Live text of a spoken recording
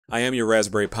I am your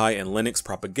Raspberry Pi and Linux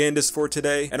propagandist for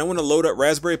today, and I want to load up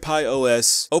Raspberry Pi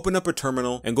OS, open up a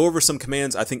terminal, and go over some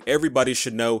commands I think everybody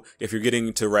should know if you're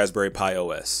getting to Raspberry Pi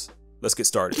OS. Let's get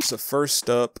started. So first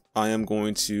up, I am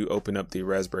going to open up the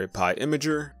Raspberry Pi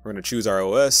imager. We're going to choose our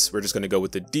OS. We're just going to go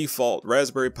with the default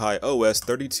Raspberry Pi OS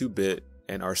 32-bit,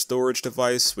 and our storage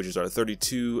device, which is our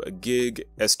 32 gig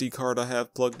SD card I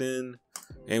have plugged in,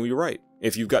 and we write.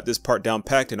 If you've got this part down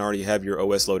packed and already have your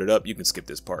OS loaded up, you can skip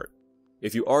this part.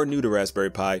 If you are new to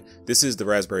Raspberry Pi, this is the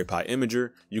Raspberry Pi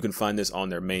imager. You can find this on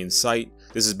their main site.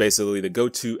 This is basically the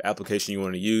go-to application you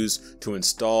want to use to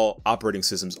install operating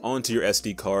systems onto your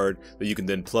SD card that you can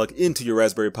then plug into your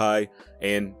Raspberry Pi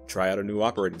and try out a new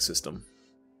operating system.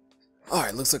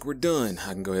 Alright, looks like we're done.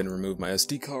 I can go ahead and remove my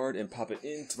SD card and pop it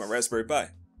into my Raspberry Pi.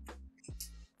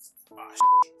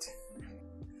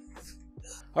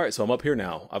 Alright, so I'm up here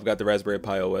now. I've got the Raspberry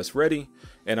Pi OS ready,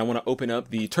 and I want to open up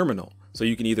the terminal. So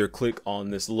you can either click on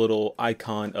this little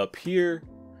icon up here,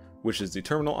 which is the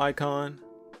terminal icon,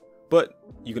 but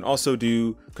you can also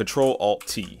do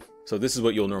Control-Alt-T. So this is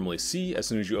what you'll normally see as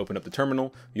soon as you open up the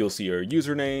terminal. You'll see your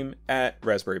username at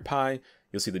Raspberry Pi.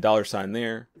 You'll see the $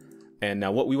 there. And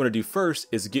now what we want to do first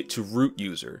is get to root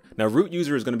user. Now root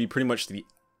user is going to be pretty much the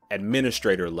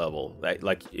administrator level,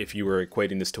 like if you were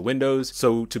equating this to Windows.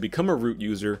 So to become a root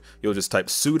user, you'll just type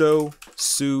sudo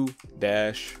su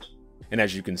dash, and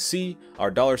as you can see,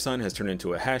 our $ has turned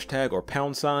into a hashtag or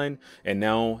 £, and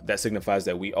now that signifies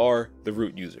that we are the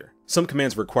root user. Some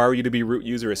commands require you to be root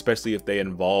user, especially if they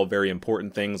involve very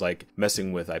important things like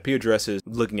messing with IP addresses,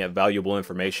 looking at valuable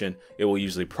information. It will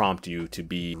usually prompt you to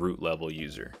be root level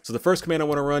user. So the first command I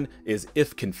want to run is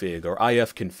ifconfig or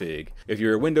ifconfig. If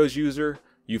you're a Windows user,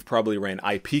 you've probably ran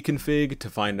ipconfig to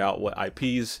find out what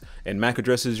IPs and MAC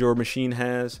addresses your machine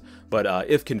has, but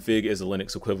ifconfig is a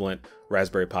Linux equivalent,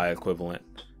 Raspberry Pi equivalent.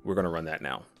 We're going to run that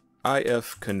now.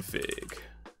 ifconfig.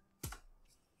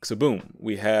 So boom,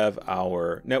 we have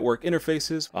our network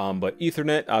interfaces, but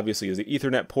Ethernet obviously is the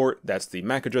Ethernet port. That's the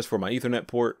MAC address for my Ethernet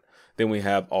port. Then we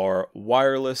have our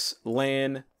wireless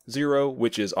LAN 0,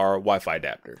 which is our Wi-Fi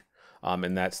adapter,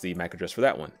 and that's the MAC address for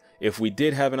that one. If we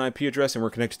did have an IP address and we're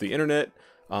connected to the internet,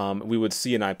 we would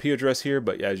see an IP address here,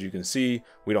 but as you can see,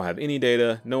 we don't have any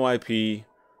data, no IP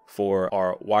for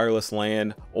our wireless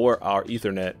LAN or our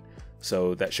Ethernet.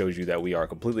 So that shows you that we are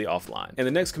completely offline. And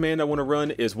the next command I want to run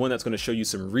is one that's going to show you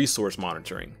some resource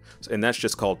monitoring. And that's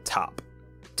just called top,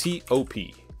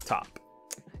 T-O-P, top.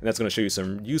 And that's going to show you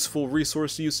some useful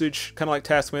resource usage, kind of like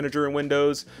Task Manager in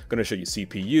Windows. Going to show you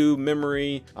CPU,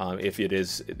 memory, if it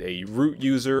is a root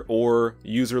user or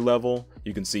user level.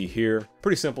 You can see here,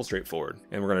 pretty simple, straightforward.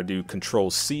 And we're going to do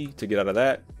Control-C to get out of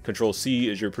that. Control-C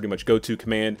is your pretty much go-to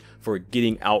command for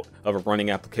getting out of a running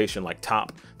application like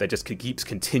top that just keeps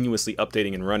continuously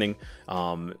updating and running.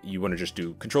 You want to just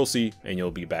do Control-C and you'll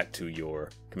be back to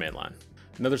your command line.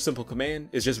 Another simple command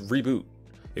is just reboot.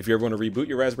 If you ever want to reboot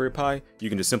your Raspberry Pi, you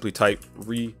can just simply type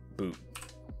reboot.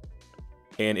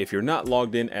 And if you're not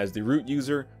logged in as the root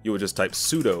user, you will just type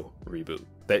sudo reboot.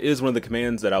 That is one of the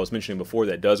commands that I was mentioning before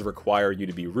that does require you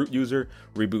to be root user.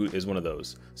 Reboot is one of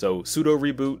those. So sudo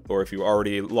reboot, or if you're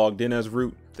already logged in as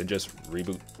root, then just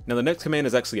reboot. Now the next command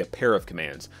is actually a pair of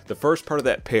commands. The first part of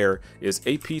that pair is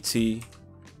apt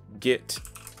get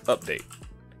update.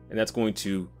 And that's going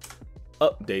to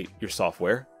update your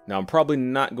software. Now I'm probably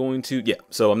not going to,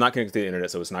 so I'm not connected to the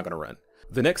internet, so it's not going to run.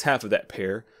 The next half of that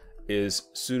pair is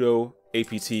sudo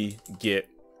apt get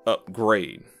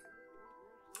upgrade.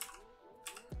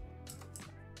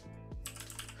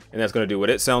 And that's going to do what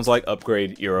it sounds like,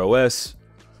 upgrade your OS.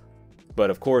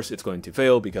 But of course it's going to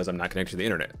fail because I'm not connected to the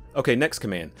internet. Okay, next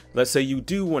command. Let's say you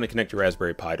do want to connect your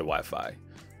Raspberry Pi to Wi-Fi.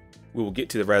 We will get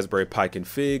to the Raspberry Pi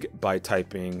config by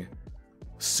typing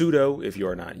sudo, if you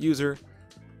are not a user,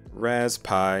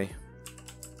 raspi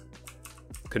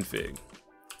config.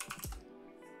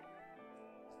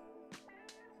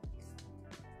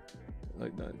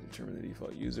 Like not determine the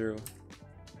default user.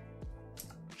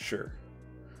 Sure.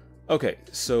 Okay,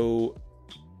 so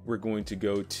we're going to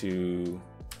go to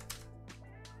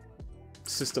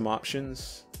system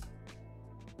options,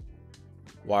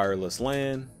 wireless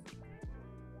LAN,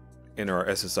 enter our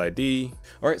SSID.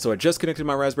 All right, so I just connected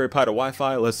my Raspberry Pi to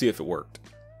Wi-Fi. Let's see if it worked.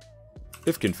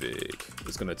 Ifconfig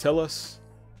is going to tell us,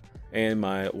 and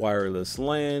my wireless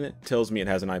LAN tells me it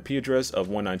has an IP address of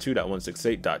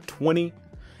 192.168.20,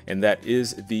 and that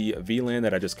is the VLAN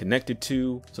that I just connected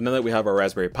to. So now that we have our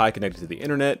Raspberry Pi connected to the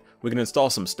internet, we can install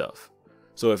some stuff.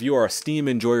 So if you are a Steam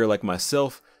enjoyer like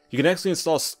myself, you can actually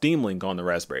install Steam Link on the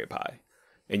Raspberry Pi,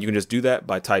 and you can just do that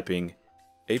by typing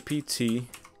apt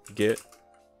get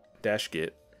 -get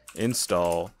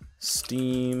install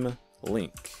Steam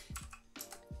link.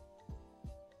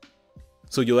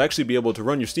 So you'll actually be able to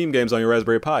run your Steam games on your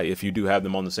Raspberry Pi if you do have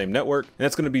them on the same network. And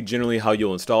that's going to be generally how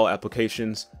you'll install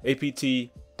applications,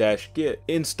 apt-get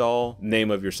install name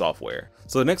of your software.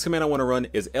 So the next command I want to run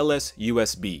is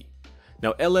lsusb.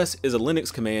 Now ls is a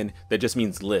Linux command that just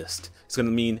means list. It's going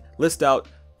to mean list out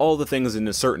all the things in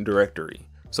a certain directory.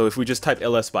 So if we just type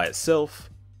ls by itself,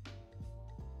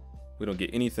 we don't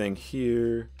get anything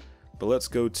here, but let's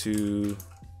go to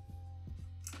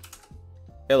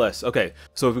ls. Okay,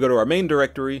 so if we go to our main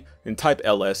directory and type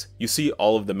ls, you see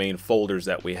all of the main folders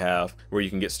that we have where you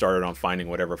can get started on finding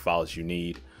whatever files you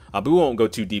need. But we won't go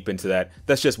too deep into that.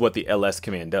 That's just what the ls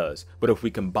command does. But if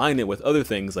we combine it with other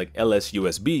things like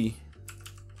lsusb,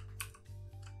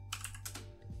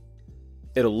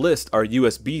 it'll list our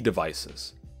USB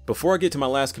devices. Before I get to my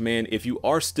last command, if you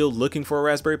are still looking for a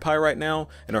Raspberry Pi right now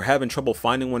and are having trouble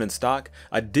finding one in stock,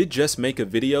 I did just make a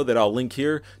video that I'll link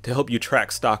here to help you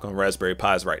track stock on Raspberry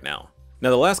Pis right now. Now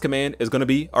the last command is going to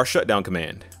be our shutdown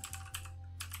command.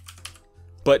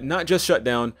 But not just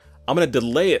shutdown, I'm going to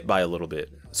delay it by a little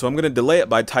bit. So I'm going to delay it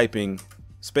by typing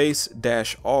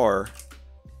 --R1.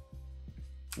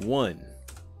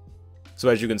 So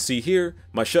as you can see here,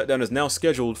 my shutdown is now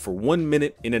scheduled for 1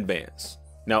 minute in advance.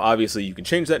 Now obviously you can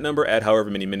change that number, add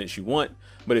however many minutes you want,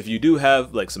 but if you do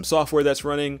have like some software that's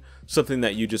running, something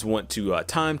that you just want to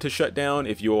time to shut down,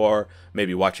 if you are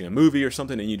maybe watching a movie or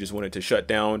something and you just want it to shut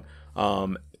down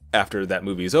after that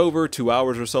movie is over, 2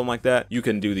 hours or something like that, you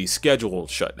can do the scheduled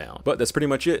shutdown. But that's pretty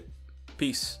much it.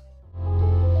 Peace.